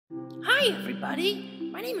Hi, everybody.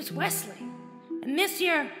 My name is Wesley. And this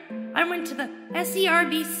year, I went to the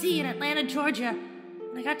SERBC in Atlanta, Georgia.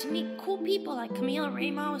 And I got to meet cool people like Camila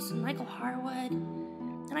Ramos and Michael Harwood.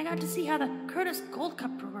 And I got to see how the Curtis Gold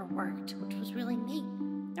Cup brewer worked, which was really neat.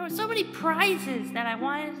 There were so many prizes that I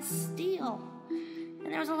wanted to steal.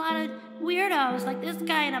 And there was a lot of weirdos, like this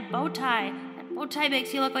guy in a bow tie. That bow tie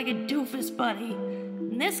makes you look like a doofus, buddy.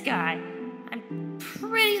 And this guy, I'm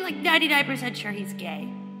pretty like 99% sure he's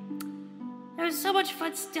gay. There was so much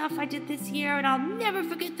fun stuff I did this year, and I'll never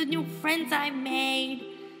forget the new friends I made.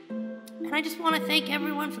 And I just want to thank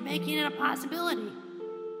everyone for making it a possibility.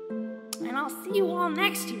 And I'll see you all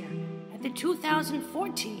next year at the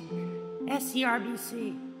 2014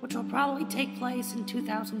 SERBC, which will probably take place in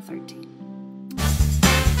 2013.